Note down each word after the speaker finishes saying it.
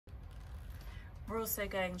We're also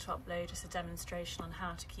going to upload just a demonstration on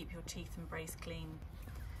how to keep your teeth and brace clean.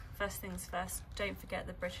 First things first, don't forget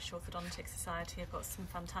the British Orthodontic Society have got some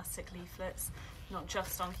fantastic leaflets, not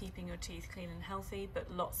just on keeping your teeth clean and healthy,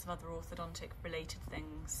 but lots of other orthodontic related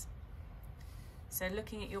things. So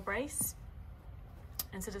looking at your brace,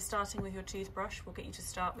 instead of starting with your toothbrush, we'll get you to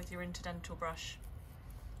start with your interdental brush,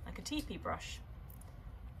 like a TP brush.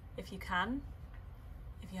 If you can,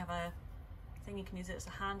 if you have a thing, you can use it as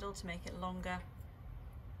a handle to make it longer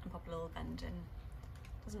and pop a little bend in.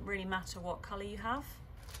 Doesn't really matter what colour you have.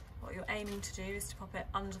 What you're aiming to do is to pop it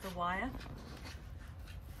under the wire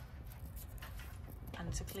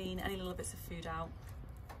and to clean any little bits of food out.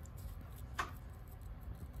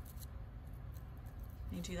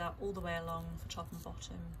 You do that all the way along the top and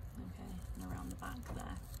bottom, okay, and around the back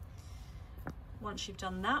there. Once you've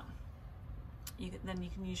done that, then you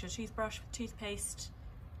can use your toothbrush with toothpaste,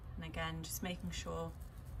 and again, just making sure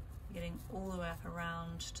you're getting all the way up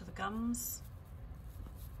around to the gums,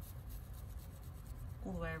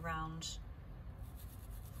 all the way around,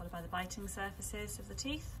 followed by the biting surfaces of the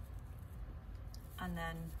teeth, and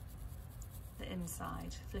then the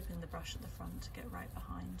inside, flipping the brush at the front to get right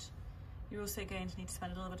behind. You're also going to need to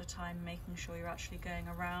spend a little bit of time making sure you're actually going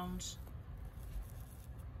around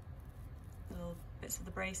the little bits of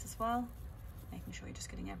the brace as well, making sure you're just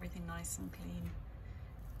getting everything nice and clean.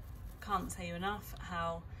 Can't tell you enough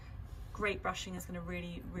how great brushing is going to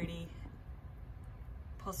really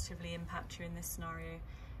positively impact you in this scenario,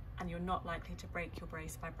 and you're not likely to break your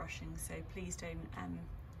brace by brushing, so please don't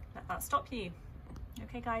let that stop you.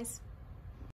 Okay guys.